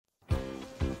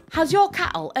Has your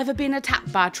cattle ever been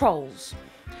attacked by trolls?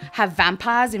 Have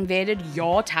vampires invaded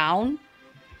your town?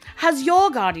 Has your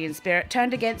guardian spirit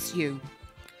turned against you?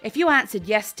 If you answered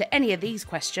yes to any of these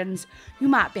questions, you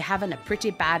might be having a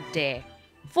pretty bad day.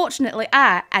 Fortunately,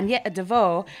 I, Agnetha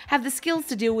Deveaux, have the skills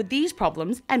to deal with these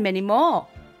problems and many more.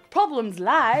 Problems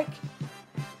like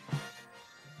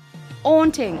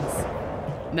hauntings,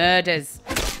 murders,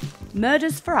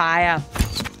 murders for hire,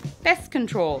 pest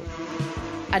control,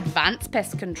 advanced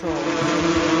pest control,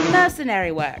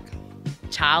 mercenary work,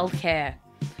 childcare,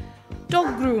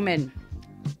 dog grooming,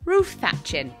 roof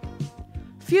thatching,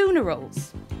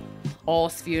 funerals,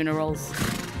 horse funerals,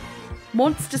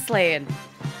 monster slaying,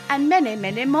 and many,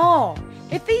 many more.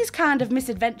 If these kind of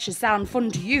misadventures sound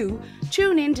fun to you,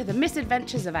 tune in to the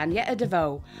Misadventures of Agnetha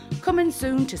Deveaux, coming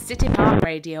soon to City Park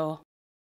Radio.